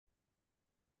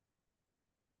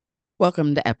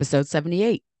Welcome to episode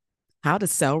 78, How to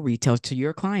Sell Retail to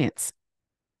Your Clients.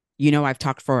 I've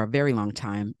talked for a very long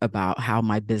time about how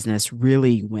my business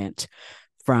really went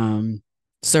from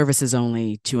services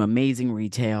only to amazing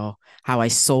retail, how I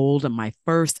sold my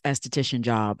first esthetician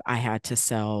job. I had to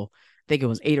sell, I think it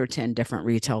was 8 or 10 different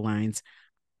retail lines.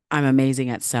 I'm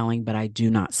amazing at selling, but I do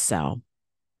not sell.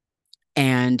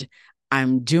 And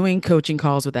I'm doing coaching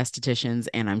calls with estheticians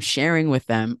and I'm sharing with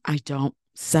them, I don't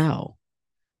sell.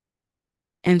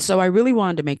 And so I really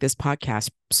wanted to make this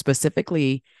podcast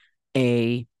specifically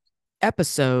a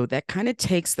episode that kind of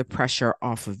takes the pressure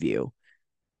off of you.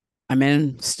 I'm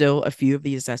in still a few of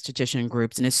these esthetician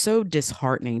groups, and it's so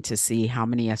disheartening to see how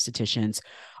many estheticians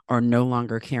are no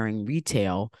longer carrying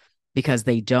retail because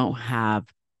they don't have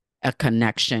a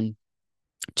connection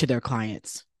to their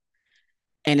clients.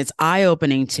 And it's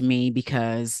eye-opening to me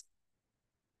because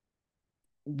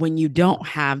when you don't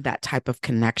have that type of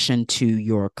connection to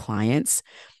your clients,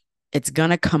 it's going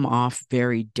to come off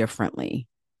very differently.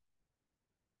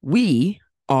 We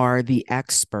are the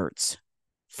experts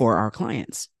for our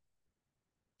clients.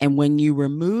 And when you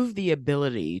remove the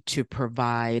ability to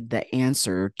provide the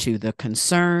answer to the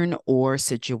concern or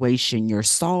situation you're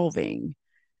solving,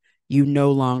 you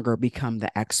no longer become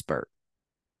the expert.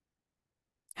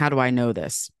 How do I know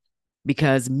this?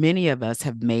 Because many of us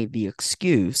have made the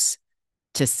excuse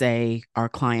to say our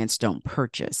clients don't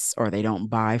purchase or they don't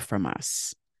buy from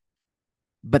us.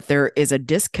 But there is a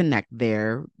disconnect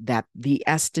there that the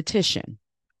esthetician,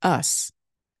 us,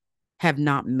 have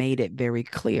not made it very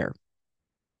clear.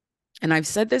 And I've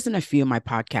said this in a few of my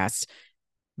podcasts,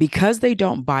 because they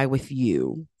don't buy with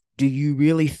you, do you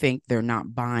really think they're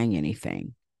not buying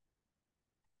anything?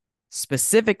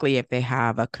 Specifically, if they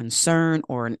have a concern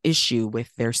or an issue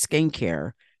with their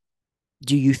skincare,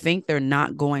 do you think they're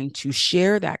not going to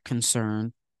share that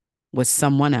concern with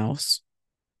someone else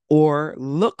or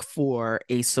look for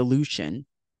a solution?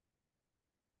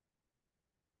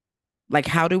 Like,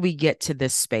 how do we get to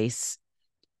this space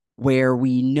where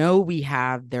we know we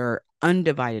have their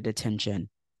undivided attention,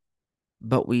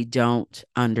 but we don't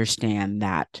understand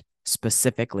that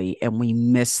specifically and we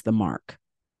miss the mark?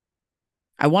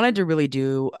 I wanted to really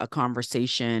do a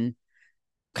conversation,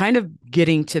 kind of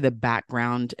getting to the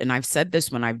background. And I've said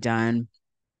this when I've done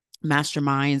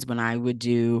masterminds, when I would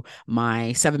do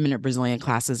my 7-minute Brazilian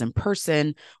classes in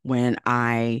person, when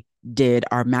I did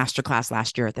our masterclass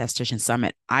last year at the Esthetician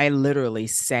Summit, I literally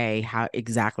say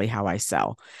exactly how I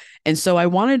sell. And so I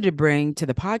wanted to bring to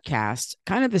the podcast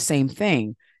kind of the same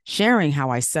thing, sharing how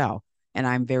I sell. And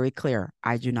I'm very clear,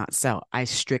 I do not sell. I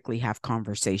strictly have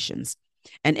conversations.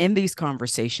 And in these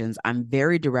conversations, I'm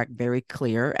very direct, very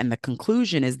clear. And the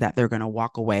conclusion is that they're going to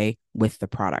walk away with the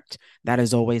product. That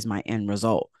is always my end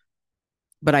result.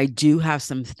 But I do have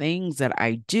some things that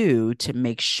I do to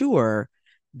make sure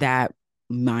that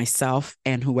myself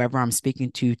and whoever I'm speaking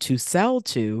to sell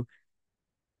to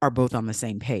are both on the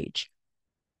same page.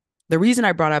 The reason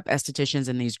I brought up estheticians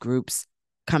in these groups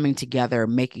coming together,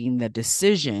 making the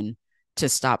decision to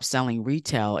stop selling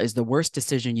retail is the worst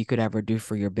decision you could ever do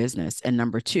for your business. And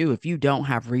number two, if you don't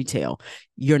have retail,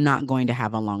 you're not going to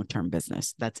have a long-term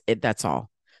business. That's it. That's all.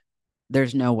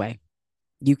 There's no way.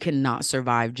 You cannot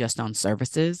survive just on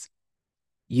services.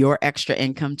 Your extra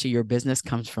income to your business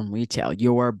comes from retail.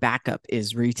 Your backup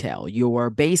is retail.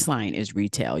 Your baseline is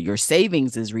retail. Your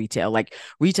savings is retail. Like,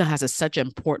 retail has such an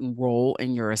important role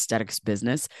in your aesthetics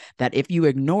business that if you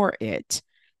ignore it,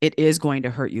 it is going to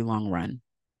hurt you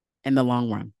in the long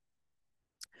run.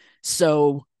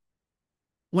 So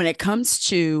when it comes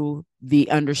to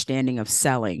the understanding of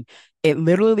selling, it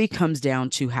literally comes down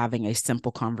to having a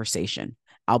simple conversation.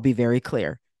 I'll be very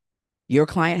clear. Your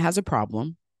client has a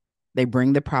problem. They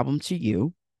bring the problem to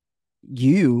you.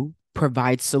 You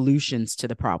provide solutions to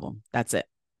the problem. That's it.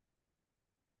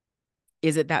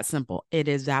 Is it that simple? It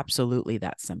is absolutely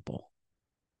that simple.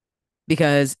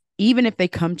 Because even if they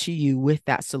come to you with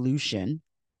that solution,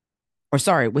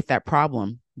 with that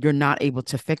problem, you're not able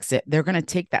to fix it, they're going to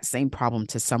take that same problem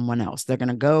to someone else. They're going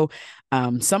to go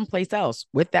someplace else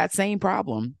with that same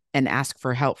problem and ask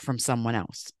for help from someone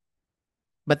else.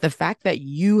 But the fact that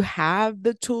you have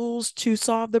the tools to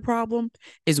solve the problem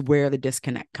is where the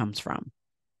disconnect comes from.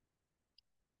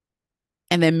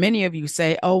 And then many of you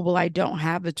say, oh, well, I don't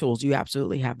have the tools. You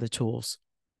absolutely have the tools.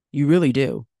 You really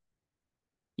do.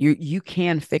 You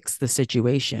can fix the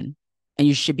situation. And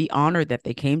you should be honored that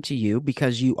they came to you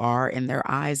because you are, in their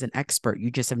eyes, an expert. You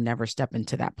just have never stepped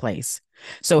into that place.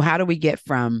 So how do we get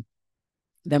from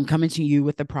them coming to you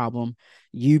with the problem,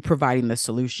 you providing the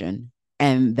solution,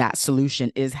 and that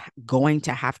solution is going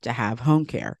to have home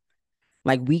care?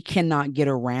 Like, we cannot get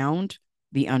around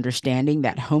the understanding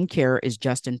that home care is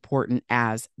just important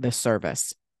as the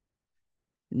service.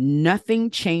 Nothing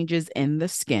changes in the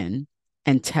skin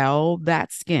until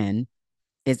that skin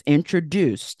is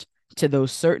introduced to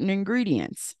those certain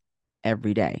ingredients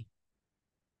every day.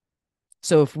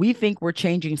 So if we think we're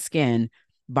changing skin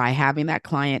by having that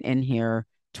client in here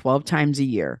 12 times a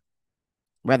year,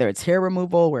 whether it's hair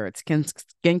removal, where it's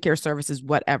skincare services,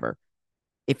 whatever,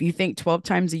 if you think 12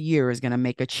 times a year is going to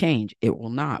make a change, it will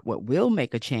not. What will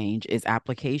make a change is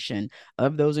application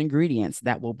of those ingredients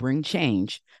that will bring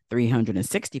change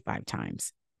 365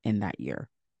 times in that year.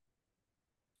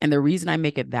 And the reason I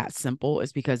make it that simple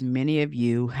is because many of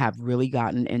you have really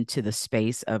gotten into the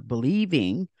space of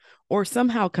believing or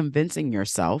somehow convincing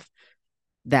yourself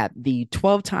that the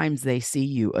 12 times they see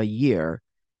you a year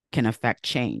can affect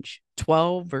change.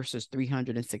 12 versus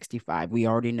 365. We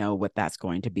already know what that's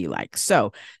going to be like.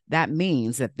 So that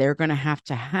means that they're going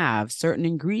to have certain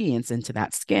ingredients into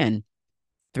that skin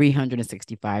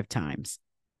 365 times.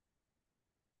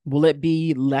 Will it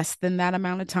be less than that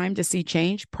amount of time to see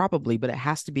change? Probably, but it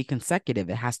has to be consecutive.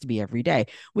 It has to be every day.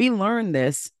 We learn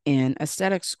this in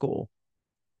aesthetic school.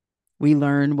 We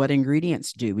learn what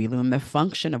ingredients do. We learn the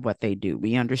function of what they do.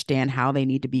 We understand how they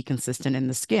need to be consistent in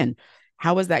the skin.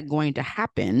 How is that going to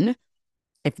happen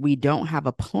if we don't have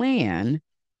a plan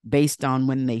based on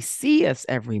when they see us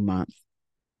every month?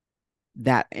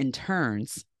 That in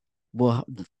turns will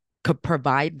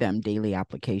provide them daily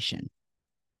application.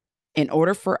 In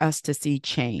order for us to see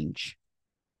change,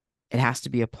 it has to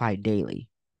be applied daily.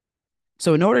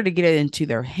 So in order to get it into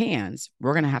their hands,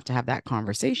 we're going to have that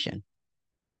conversation.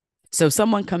 So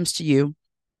someone comes to you,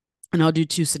 and I'll do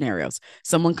two scenarios.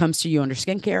 Someone comes to you under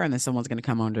skincare, and then someone's going to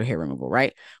come under hair removal,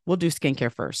 right? We'll do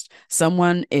skincare first.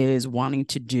 Someone is wanting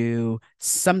to do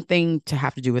something to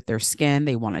have to do with their skin.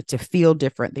 They want it to feel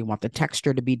different. They want the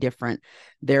texture to be different.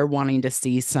 They're wanting to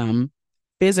see some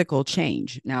physical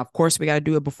change. Now, of course, we got to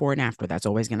do it before and after. That's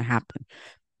always going to happen.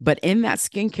 But in that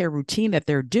skincare routine that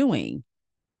they're doing,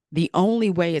 the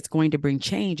only way it's going to bring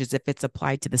change is if it's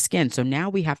applied to the skin. So now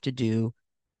we have to do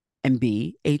and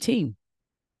be a team.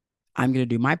 I'm going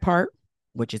to do my part,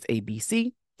 which is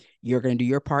ABC. You're going to do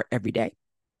your part every day,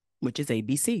 which is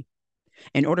ABC.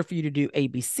 In order for you to do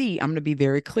ABC, I'm going to be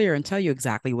very clear and tell you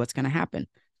exactly what's going to happen.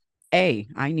 A,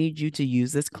 I need you to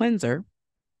use this cleanser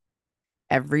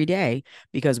every day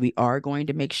because we are going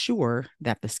to make sure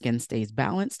that the skin stays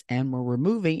balanced and we're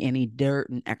removing any dirt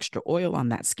and extra oil on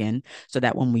that skin so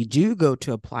that when we do go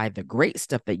to apply the great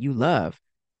stuff that you love,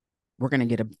 we're going to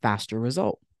get a faster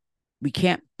result. We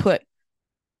can't put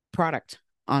product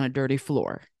on a dirty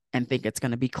floor and think it's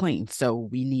going to be clean. So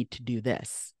we need to do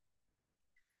this.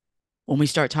 When we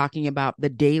start talking about the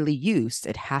daily use,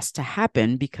 it has to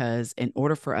happen because in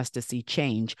order for us to see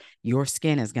change, your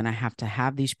skin is going to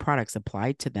have these products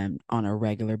applied to them on a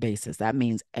regular basis. That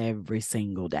means every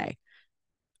single day.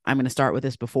 I'm going to start with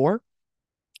this before.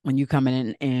 When you come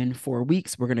in 4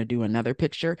 weeks, we're going to do another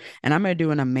picture and I'm going to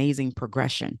do an amazing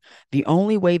progression. The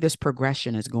only way this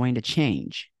progression is going to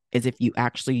change is if you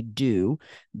actually do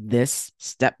this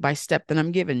step by step that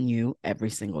I'm giving you every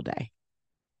single day.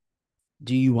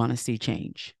 Do you want to see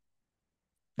change?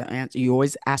 The answer, you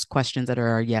always ask questions that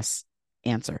are a yes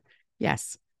answer.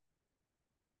 Yes.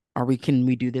 Can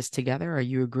we do this together? Are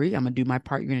you agree? I'm going to do my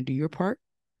part. You're going to do your part.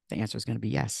 The answer is going to be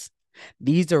yes.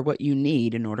 These are what you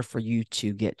need in order for you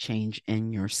to get change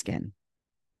in your skin.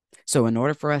 So in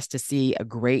order for us to see a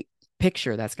great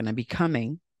picture that's going to be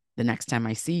coming the next time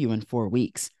I see you in 4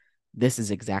 weeks, this is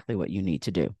exactly what you need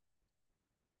to do.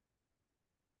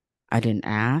 I didn't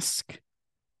ask.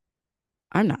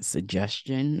 I'm not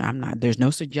suggestion. There's no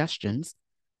suggestions.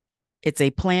 It's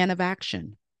a plan of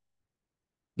action.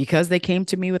 Because they came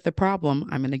to me with the problem,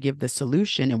 I'm going to give the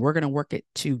solution and we're going to work it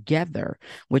together,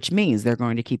 which means they're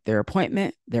going to keep their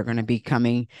appointment. They're going to be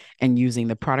coming and using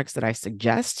the products that I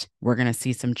suggest. We're going to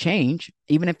see some change,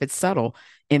 even if it's subtle,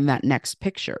 in that next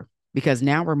picture, because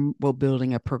now we're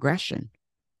building a progression.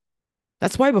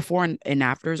 That's why before and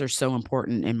afters are so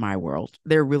important in my world.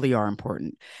 They really are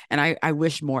important. And I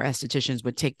wish more estheticians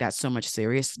would take that so much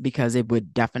serious because it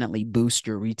would definitely boost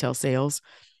your retail sales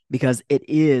because it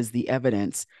is the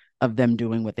evidence of them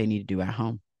doing what they need to do at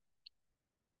home.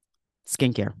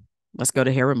 Skincare. Let's go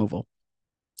to hair removal.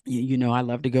 You know, I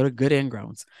love to go to good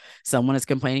ingrowns. Someone is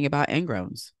complaining about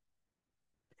ingrowns.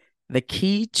 The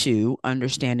key to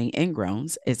understanding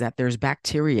ingrowns is that there's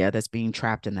bacteria that's being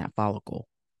trapped in that follicle.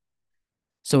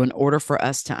 So in order for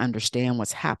us to understand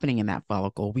what's happening in that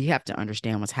follicle, we have to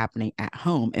understand what's happening at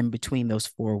home in between those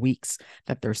 4 weeks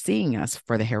that they're seeing us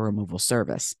for the hair removal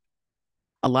service.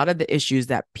 A lot of the issues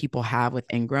that people have with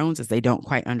ingrowns is they don't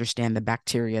quite understand the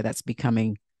bacteria that's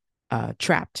becoming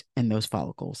trapped in those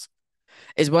follicles.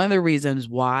 Is one of the reasons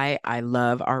why I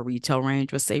love our retail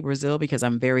range with Say Brazil, because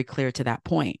I'm very clear to that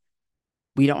point.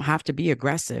 We don't have to be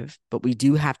aggressive, but we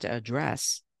do have to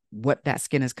address what that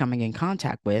skin is coming in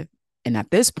contact with. And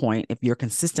at this point, if you're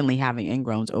consistently having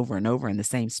ingrowns over and over in the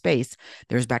same space,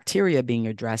 there's bacteria being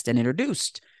addressed and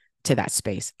introduced to that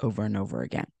space over and over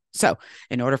again. So,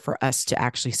 in order for us to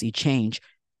actually see change,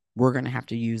 we're going to have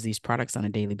to use these products on a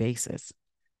daily basis.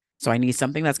 So, I need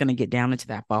something that's going to get down into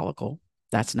that follicle.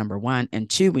 That's number one. And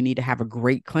two, we need to have a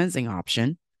great cleansing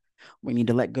option. We need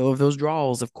to let go of those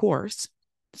draws, of course,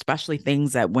 especially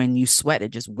things that when you sweat, it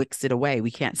just wicks it away.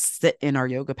 We can't sit in our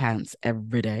yoga pants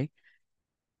every day.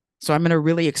 So I'm going to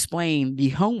really explain the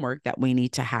homework that we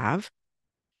need to have.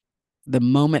 The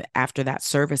moment after that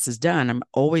service is done, I'm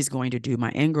always going to do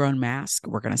my ingrown mask.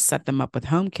 We're going to set them up with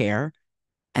home care.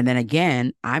 And then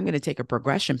again, I'm going to take a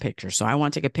progression picture. So I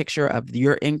want to take a picture of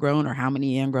your ingrown or how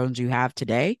many ingrowns you have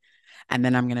today. And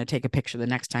then I'm going to take a picture the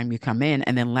next time you come in,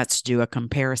 and then let's do a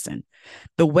comparison.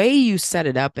 The way you set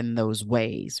it up in those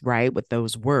ways, right, with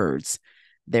those words,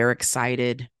 they're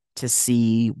excited to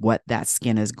see what that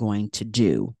skin is going to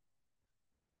do.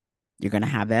 You're going to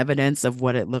have evidence of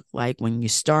what it looked like when you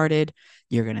started.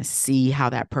 You're going to see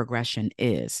how that progression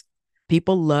is.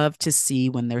 People love to see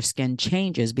when their skin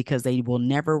changes because they will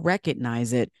never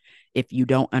recognize it if you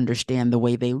don't understand the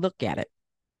way they look at it.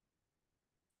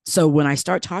 So when I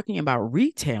start talking about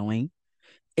retailing,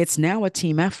 it's now a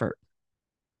team effort.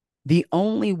 The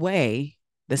only way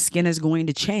the skin is going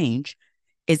to change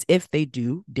is if they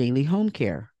do daily home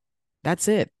care. That's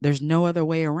it. There's no other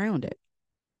way around it.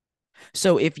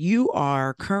 So if you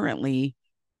are currently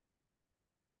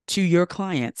to your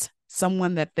clients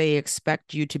someone that they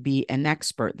expect you to be an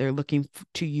expert, they're looking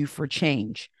to you for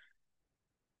change,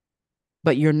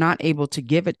 but you're not able to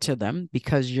give it to them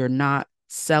because you're not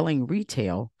selling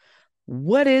retail,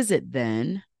 what is it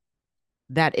then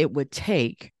that it would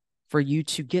take for you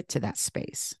to get to that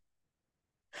space?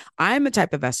 I'm a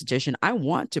type of esthetician. I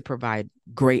want to provide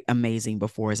great, amazing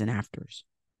befores and afters.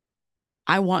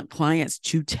 I want clients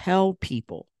to tell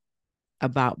people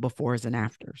about befores and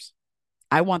afters.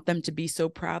 I want them to be so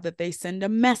proud that they send a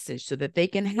message so that they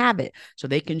can have it, so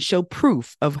they can show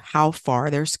proof of how far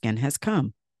their skin has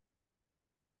come.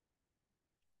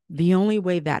 The only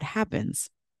way that happens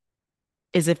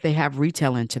is if they have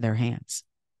retail into their hands.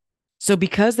 So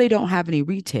because they don't have any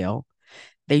retail,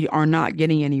 they are not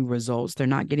getting any results. They're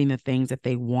not getting the things that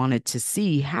they wanted to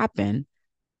see happen.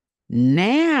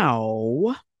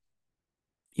 Now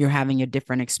you're having a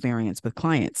different experience with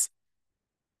clients.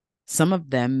 Some of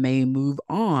them may move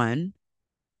on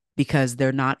because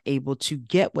they're not able to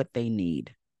get what they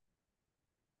need.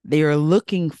 They are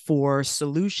looking for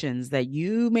solutions that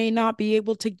you may not be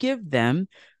able to give them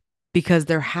because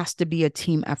there has to be a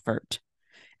team effort.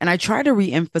 And I try to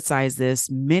reemphasize this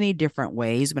many different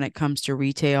ways when it comes to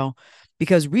retail,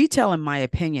 because retail, in my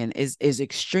opinion, is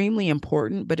extremely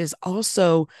important, but is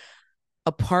also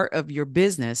a part of your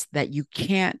business that you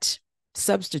can't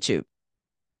substitute.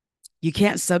 You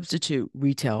can't substitute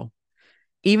retail.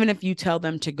 Even if you tell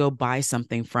them to go buy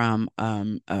something from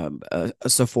a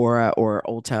Sephora or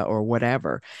Ulta or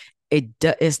whatever,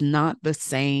 it's not the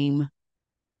same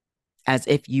as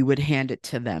if you would hand it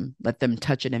to them, let them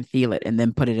touch it and feel it, and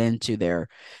then put it into their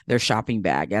shopping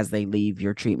bag as they leave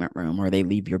your treatment room or they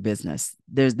leave your business.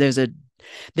 There's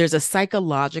a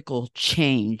psychological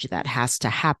change that has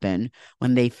to happen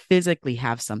when they physically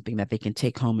have something that they can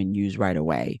take home and use right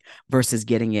away versus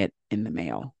getting it in the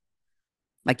mail.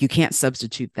 Like, you can't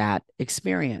substitute that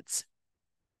experience.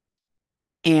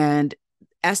 And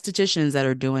estheticians that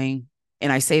are doing,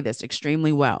 and I say this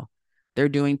extremely well, they're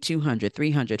doing 200,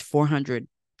 300,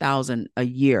 400,000 a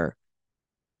year.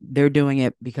 They're doing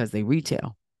it because they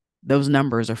retail. Those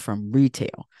numbers are from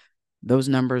retail. Those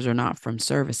numbers are not from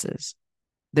services.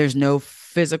 There's no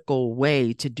physical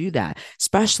way to do that,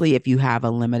 especially if you have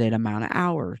a limited amount of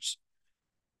hours.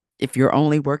 If you're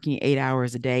only working 8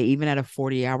 hours a day, even at a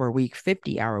 40-hour week,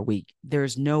 50-hour week,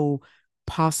 there's no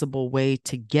possible way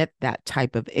to get that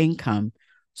type of income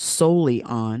solely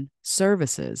on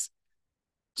services.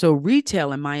 So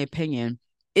retail, in my opinion,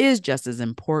 is just as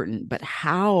important, but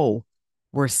how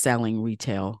we're selling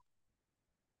retail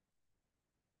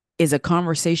is a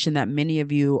conversation that many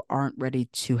of you aren't ready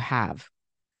to have.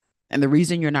 And the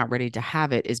reason you're not ready to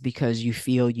have it is because you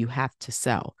feel you have to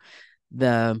sell.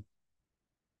 The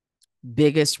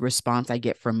biggest response I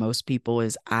get from most people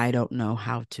is, I don't know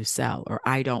how to sell, or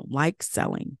I don't like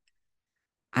selling.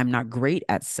 I'm not great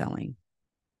at selling.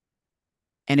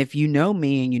 And if you know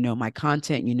me and you know my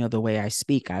content, you know the way I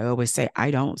speak, I always say,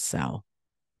 I don't sell.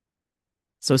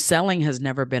 So selling has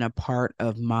never been a part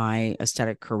of my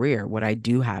aesthetic career. What I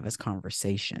do have is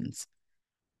conversations.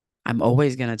 I'm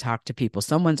always going to talk to people.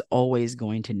 Someone's always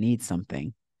going to need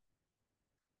something.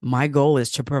 My goal is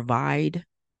to provide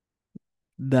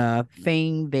the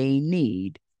thing they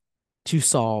need to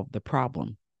solve the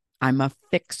problem. I'm a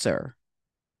fixer.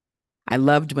 I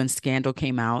loved when Scandal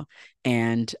came out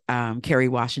and Kerry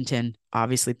Washington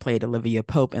obviously played Olivia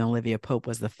Pope, and Olivia Pope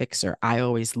was the fixer. I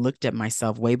always looked at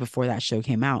myself way before that show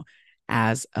came out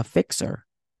as a fixer.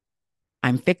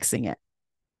 I'm fixing it.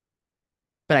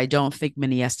 But I don't think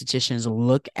many estheticians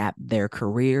look at their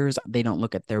careers. They don't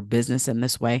look at their business in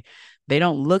this way. They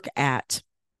don't look at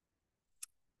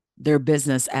their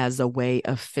business as a way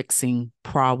of fixing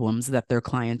problems that their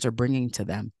clients are bringing to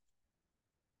them.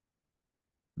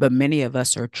 But many of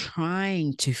us are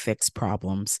trying to fix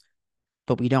problems,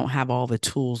 but we don't have all the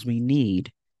tools we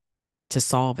need to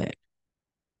solve it.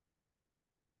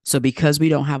 So because we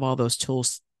don't have all those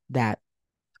tools that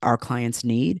our clients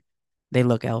need, they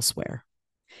look elsewhere.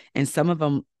 And some of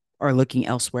them are looking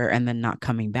elsewhere and then not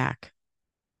coming back.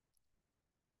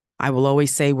 I will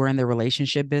always say we're in the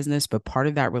relationship business, but part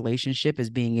of that relationship is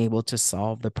being able to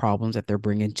solve the problems that they're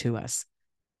bringing to us.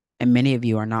 And many of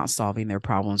you are not solving their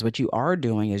problems. What you are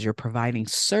doing is you're providing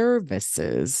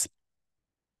services,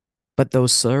 but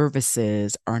those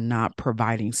services are not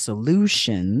providing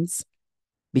solutions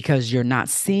because you're not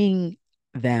seeing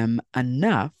them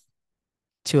enough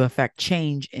to affect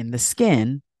change in the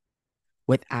skin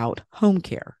without home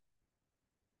care.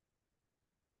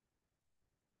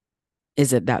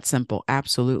 Is it that simple?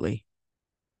 Absolutely.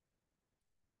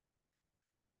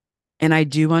 And I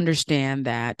do understand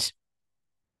that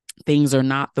things are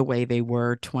not the way they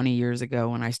were 20 years ago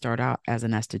when I started out as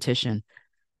an esthetician.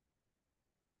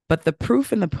 But the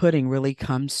proof in the pudding really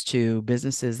comes to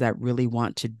businesses that really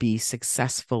want to be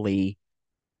successfully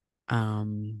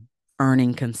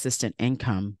earning consistent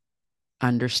income,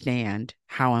 understand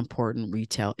how important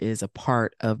retail is a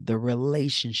part of the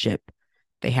relationship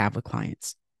they have with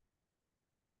clients.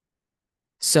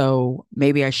 So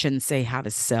maybe I shouldn't say how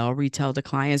to sell retail to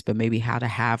clients, but maybe how to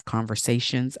have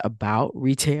conversations about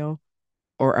retail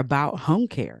or about home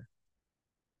care.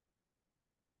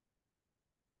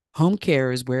 Home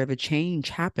care is where the change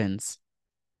happens.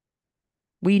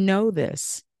 We know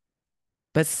this,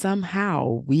 but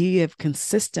somehow we have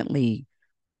consistently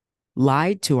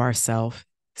lied to ourselves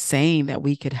saying that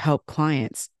we could help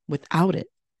clients without it.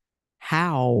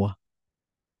 How?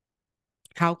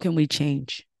 How can we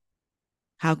change?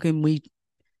 How can we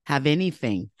have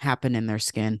anything happen in their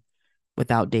skin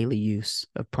without daily use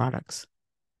of products?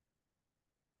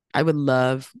 I would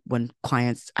love when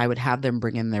clients, I would have them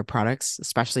bring in their products,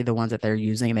 especially the ones that they're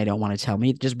using and they don't want to tell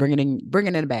me. Just bring it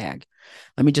in a bag.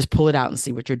 Let me just pull it out and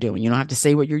see what you're doing. You don't have to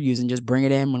say what you're using. Just bring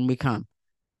it in when we come.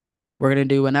 We're gonna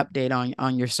do an update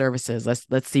on your services.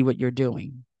 Let's see what you're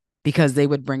doing. Because they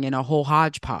would bring in a whole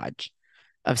hodgepodge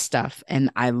of stuff. And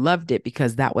I loved it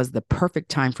because that was the perfect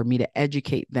time for me to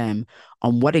educate them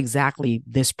on what exactly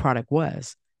this product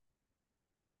was.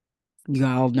 You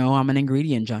all know I'm an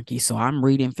ingredient junkie, so I'm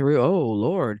reading through. Oh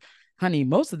Lord, honey,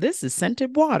 most of this is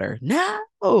scented water. No,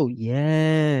 oh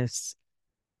yes.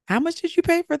 How much did you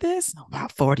pay for this?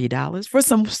 About $40 for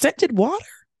some scented water.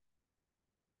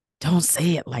 Don't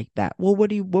say it like that. Well,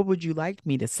 what would you like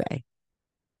me to say?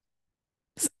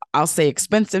 I'll say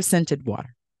expensive scented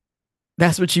water.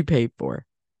 That's what you paid for.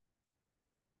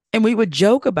 And we would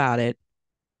joke about it,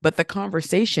 but the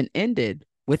conversation ended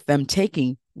with them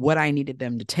taking what I needed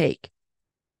them to take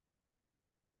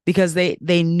because they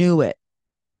knew it.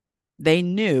 They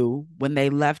knew when they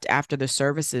left after the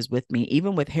services with me,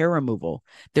 even with hair removal,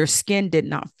 their skin did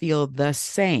not feel the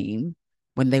same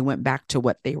when they went back to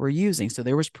what they were using. So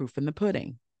there was proof in the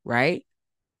pudding, right?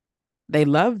 They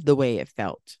loved the way it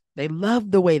felt. They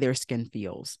loved the way their skin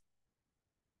feels.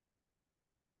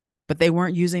 But they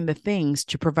weren't using the things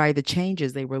to provide the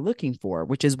changes they were looking for,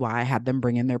 which is why I had them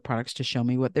bring in their products to show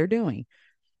me what they're doing.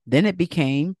 Then it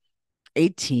became a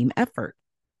team effort.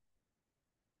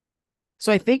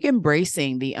 So I think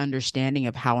embracing the understanding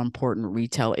of how important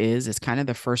retail is kind of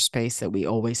the first space that we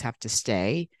always have to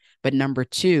stay. But number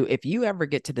two, if you ever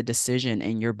get to the decision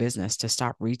in your business to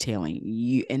stop retailing,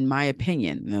 you, in my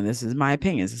opinion, now this is my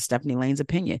opinion, this is Stephanie Lane's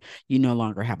opinion, you no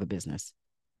longer have a business.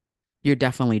 You're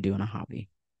definitely doing a hobby.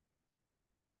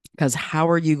 Because how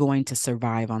are you going to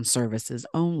survive on services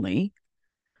only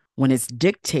when it's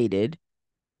dictated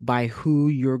by who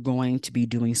you're going to be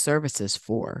doing services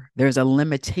for? There's a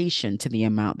limitation to the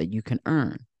amount that you can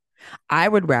earn. I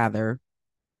would rather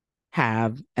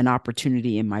have an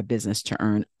opportunity in my business to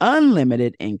earn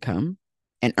unlimited income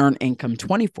and earn income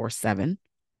 24/7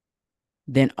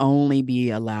 than only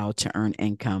be allowed to earn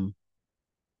income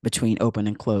between open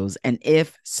and close. And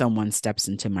if someone steps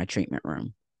into my treatment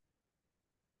room,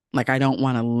 like I don't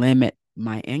want to limit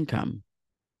my income.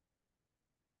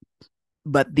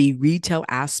 But the retail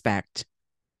aspect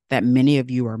that many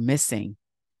of you are missing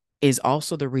is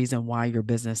also the reason why your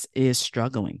business is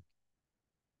struggling.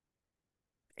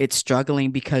 It's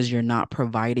struggling because you're not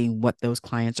providing what those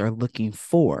clients are looking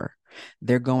for.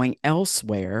 They're going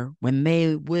elsewhere when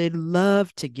they would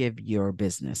love to give your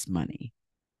business money.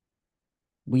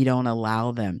 We don't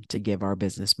allow them to give our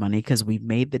business money because we've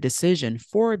made the decision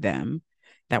for them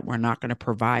that we're not going to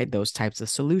provide those types of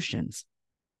solutions.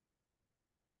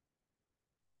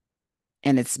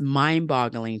 And it's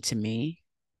mind-boggling to me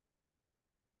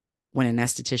when an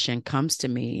esthetician comes to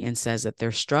me and says that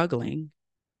they're struggling.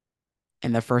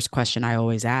 And the first question I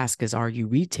always ask is, are you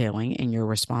retailing? And your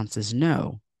response is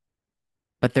no.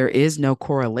 But there is no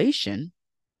correlation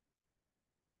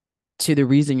to the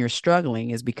reason you're struggling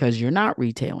is because you're not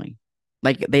retailing.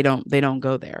 Like they don't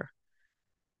go there.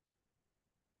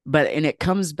 But and it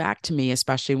comes back to me,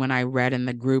 especially when I read in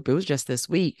the group, it was just this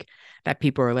week that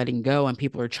people are letting go and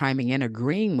people are chiming in,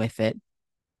 agreeing with it.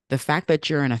 The fact that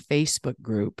you're in a Facebook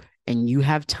group and you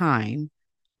have time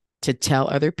to tell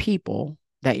other people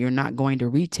that you're not going to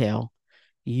retail,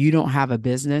 you don't have a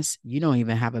business. You don't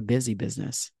even have a busy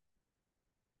business.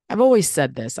 I've always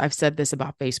said this. I've said this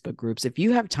about Facebook groups. If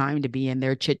you have time to be in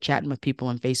there chit chatting with people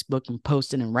on Facebook and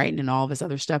posting and writing and all this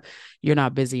other stuff, you're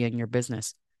not busy in your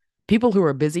business. People who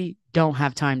are busy don't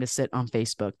have time to sit on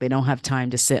Facebook. They don't have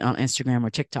time to sit on Instagram or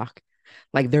TikTok.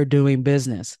 Like they're doing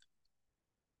business.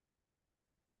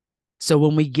 So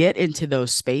when we get into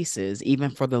those spaces,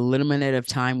 even for the limited of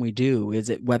time we do,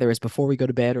 is it whether it's before we go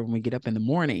to bed or when we get up in the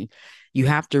morning, you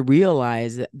have to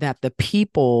realize that the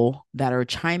people that are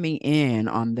chiming in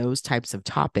on those types of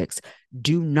topics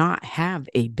do not have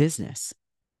a business.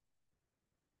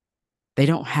 They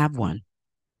don't have one.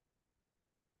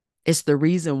 It's the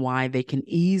reason why they can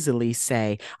easily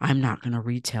say, I'm not going to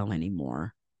retail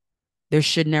anymore. There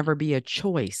should never be a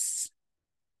choice.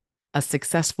 A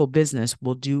successful business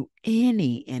will do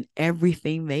any and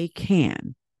everything they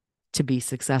can to be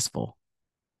successful.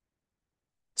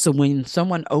 So when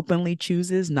someone openly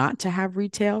chooses not to have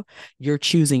retail, you're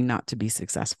choosing not to be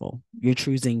successful. You're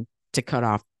choosing to cut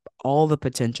off all the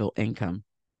potential income.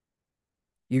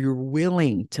 You're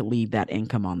willing to leave that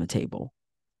income on the table.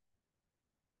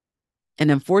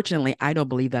 And unfortunately, I don't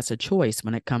believe that's a choice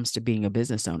when it comes to being a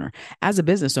business owner. As a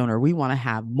business owner, we want to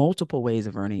have multiple ways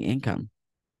of earning income.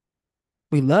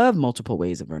 We love multiple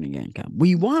ways of earning income.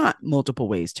 We want multiple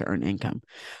ways to earn income.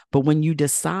 But when you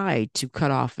decide to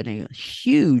cut off in a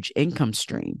huge income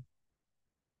stream,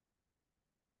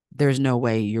 there's no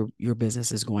way your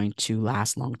business is going to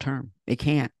last long term. It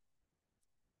can't.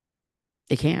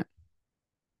 It can't.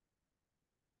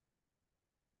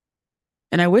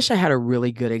 And I wish I had a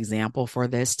really good example for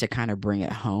this to kind of bring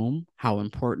it home, how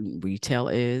important retail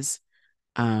is.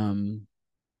 Um,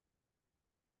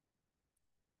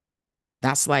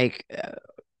 that's like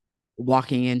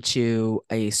walking into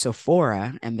a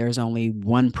Sephora and there's only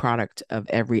one product of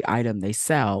every item they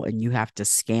sell, and you have to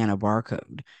scan a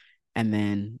barcode and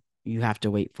then you have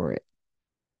to wait for it.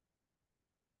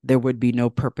 There would be no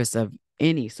purpose of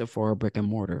any Sephora brick and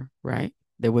mortar, right?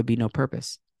 There would be no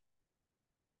purpose.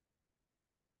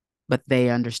 But they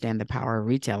understand the power of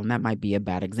retail. And that might be a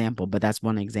bad example, but that's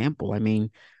one example. I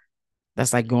mean,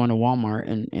 that's like going to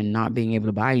Walmart and not being able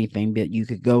to buy anything, but you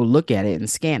could go look at it and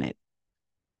scan it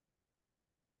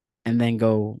and then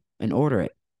go and order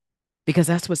it because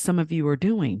that's what some of you are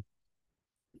doing.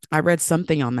 I read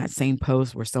something on that same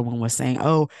post where someone was saying,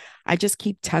 oh, I just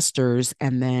keep testers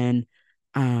and then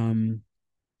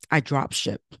I drop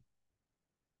ship.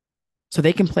 So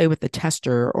they can play with the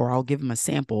tester or I'll give them a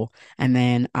sample and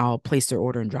then I'll place their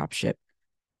order and drop ship.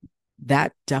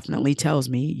 That definitely tells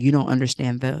me you don't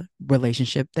understand the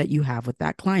relationship that you have with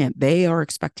that client. They are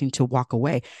expecting to walk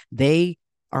away. They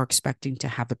are expecting to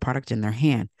have the product in their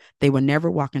hand. They would never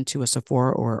walk into a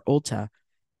Sephora or Ulta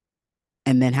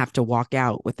and then have to walk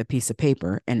out with a piece of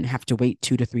paper and have to wait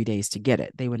 2 to 3 days to get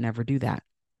it. They would never do that.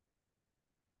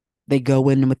 They go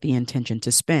in with the intention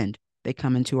to spend. They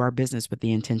come into our business with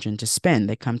the intention to spend.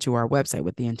 They come to our website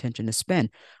with the intention to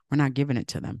spend. We're not giving it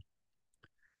to them.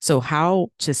 So how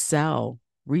to sell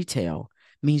retail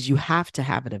means you have to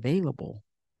have it available.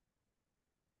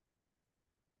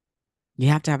 You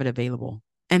have to have it available.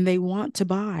 And they want to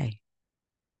buy.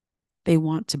 They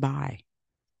want to buy.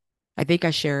 I think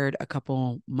I shared a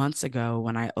couple months ago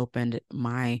when I opened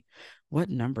my, what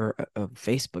number of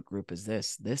Facebook group is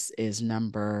this? This is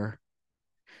number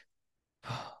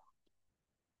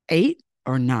 8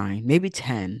 or 9, maybe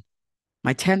 10.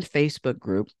 My 10th Facebook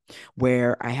group,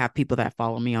 where I have people that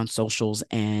follow me on socials,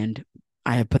 and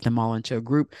I have put them all into a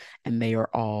group, and they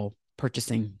are all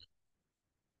purchasing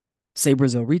Say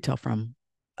Brazil retail from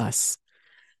us.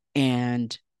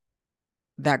 And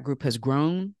that group has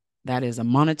grown. That is a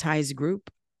monetized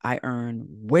group. I earn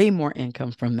way more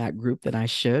income from that group than I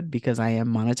should because I am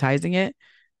monetizing it.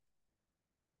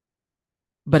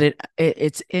 But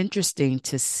it's interesting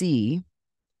to see,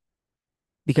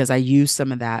 because I use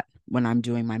some of that when I'm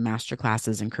doing my master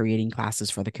classes and creating classes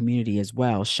for the community as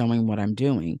well, showing what I'm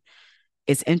doing.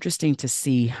 It's interesting to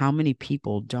see how many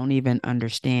people don't even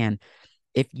understand.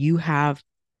 If you have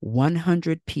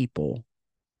 100 people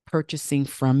purchasing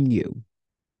from you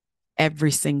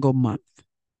every single month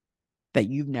that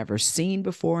you've never seen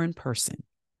before in person,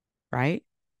 right?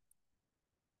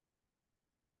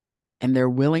 And they're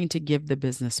willing to give the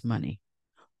business money.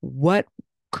 What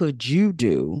could you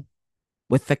do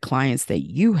with the clients that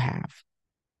you have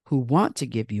who want to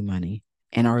give you money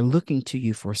and are looking to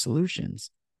you for solutions?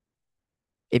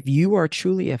 If you are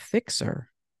truly a fixer,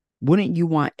 wouldn't you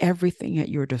want everything at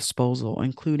your disposal,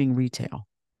 including retail?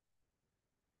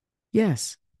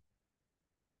 Yes.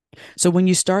 So when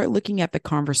you start looking at the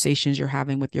conversations you're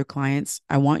having with your clients,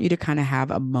 I want you to kind of have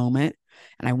a moment,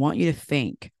 and I want you to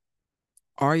think,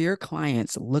 are your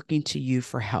clients looking to you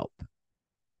for help?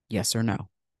 Yes or no?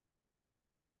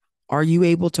 Are you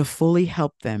able to fully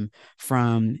help them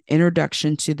from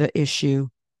introduction to the issue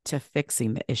to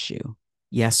fixing the issue?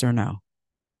 Yes or no?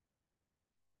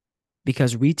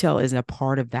 Because retail is a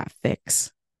part of that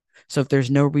fix. So if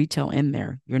there's no retail in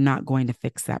there, you're not going to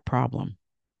fix that problem.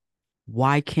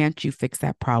 Why can't you fix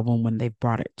that problem when they've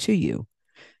brought it to you?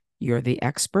 You're the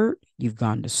expert. You've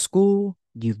gone to school.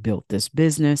 You've built this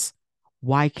business.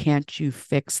 Why can't you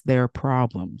fix their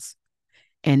problems?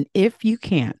 And if you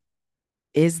can't,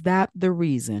 is that the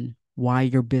reason why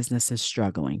your business is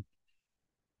struggling?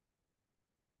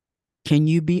 Can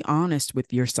you be honest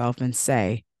with yourself and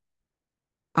say,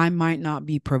 I might not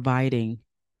be providing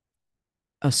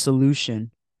a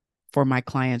solution for my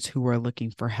clients who are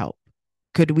looking for help?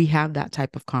 Could we have that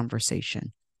type of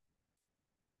conversation?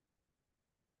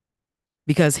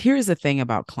 Because here's the thing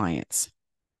about clients,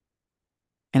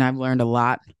 and I've learned a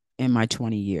lot in my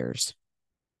 20 years.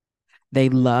 They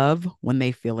love when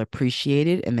they feel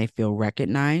appreciated and they feel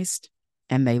recognized,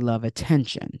 and they love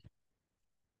attention.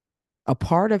 A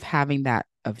part of having that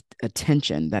of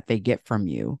attention that they get from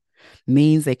you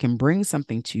means they can bring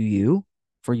something to you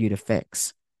for you to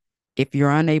fix. If you're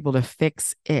unable to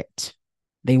fix it,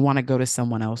 they want to go to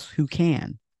someone else who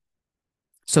can.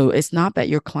 So it's not that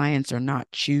your clients are not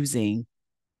choosing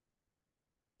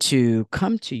to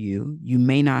come to you. You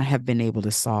may not have been able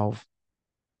to solve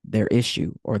their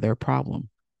issue or their problem.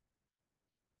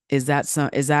 Is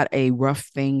that a rough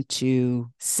thing to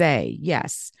say?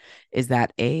 Yes. Is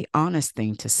that a honest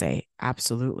thing to say?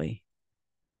 Absolutely.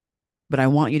 But I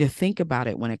want you to think about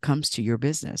it when it comes to your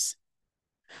business.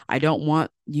 I don't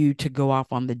want you to go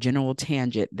off on the general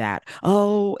tangent that,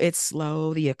 oh, it's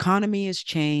slow, the economy has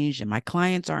changed and my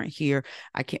clients aren't here.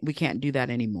 We can't do that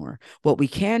anymore. What we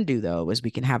can do though is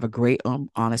we can have a great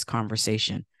honest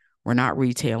conversation. We're not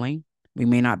retailing. We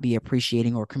may not be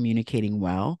appreciating or communicating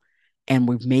well. And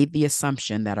we've made the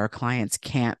assumption that our clients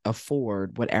can't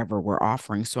afford whatever we're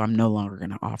offering. So I'm no longer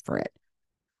going to offer it.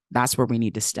 That's where we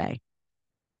need to stay.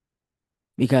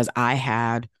 Because I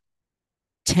had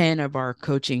 10 of our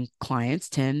coaching clients,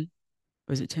 10,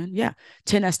 was it 10? Yeah,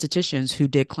 10 estheticians who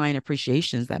did client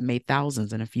appreciations that made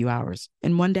thousands in a few hours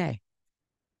in one day.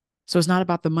 So it's not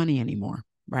about the money anymore,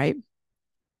 right?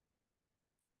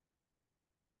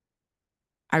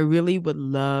 I really would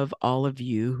love all of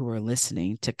you who are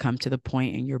listening to come to the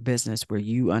point in your business where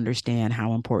you understand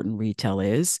how important retail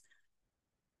is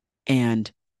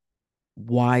and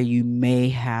why you may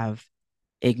have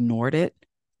ignored it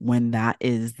when that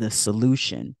is the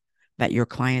solution that your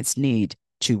clients need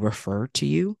to refer to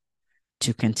you,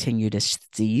 to continue to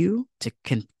see you, to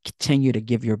continue to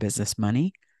give your business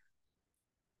money,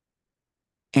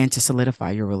 and to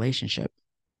solidify your relationship.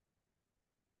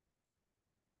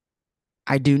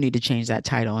 I do need to change that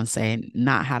title and say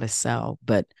not how to sell,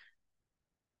 but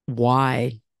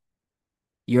why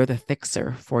you're the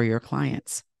fixer for your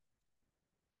clients.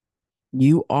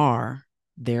 You are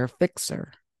their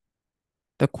fixer.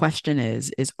 The question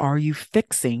is are you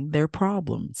fixing their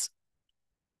problems?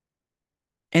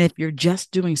 And if you're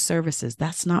just doing services,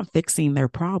 that's not fixing their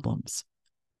problems.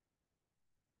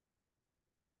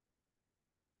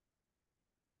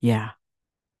 Yeah.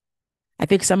 I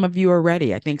think some of you are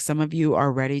ready. I think some of you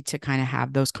are ready to kind of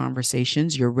have those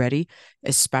conversations. You're ready,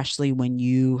 especially when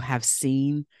you have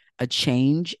seen a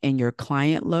change in your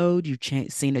client load,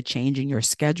 seen a change in your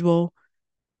schedule.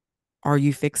 Are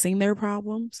you fixing their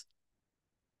problems?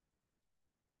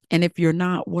 And if you're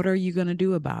not, what are you going to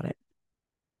do about it?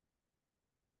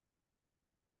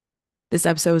 This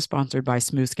episode is sponsored by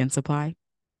Smooth Skin Supply.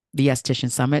 The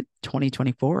Esthetician Summit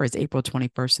 2024 is April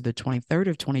 21st to the 23rd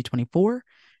of 2024.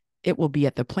 It will be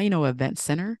at the Plano Event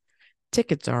Center.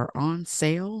 Tickets are on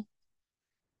sale.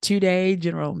 2-day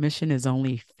general admission is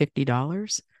only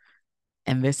 $50.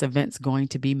 And this event's going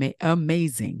to be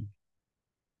amazing.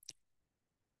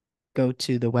 Go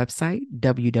to the website,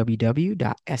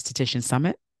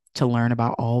 www.estheticiansummit, to learn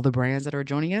about all the brands that are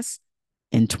joining us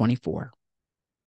in 24.